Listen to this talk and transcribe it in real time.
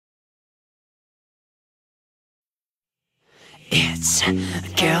It's a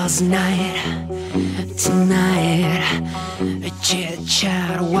girls' night tonight. A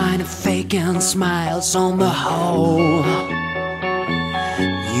chit-chat, wine and faking smiles on the whole.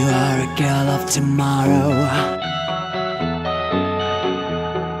 You are a girl of tomorrow.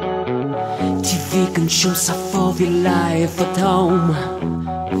 TV controls half of your life at home.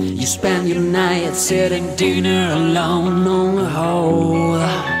 You spend your nights eating dinner alone on the whole.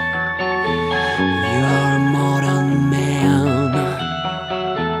 You're a modern man,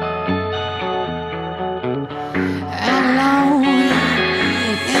 alone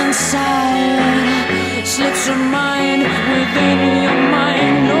inside slips your mind within your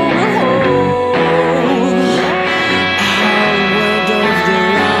mind on the whole. Our world of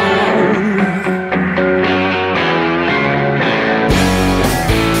their own.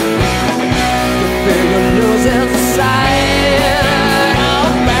 The figure loses sight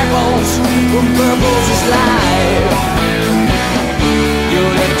of purples when purples is life. You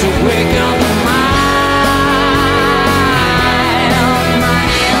need to wake up the mind on my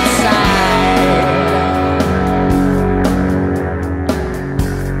inside.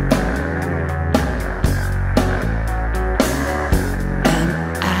 And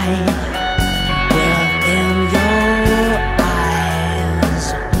I live in your eyes.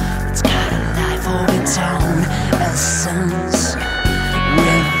 It's got a life of its own essence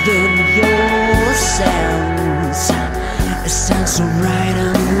within your sense. A sense of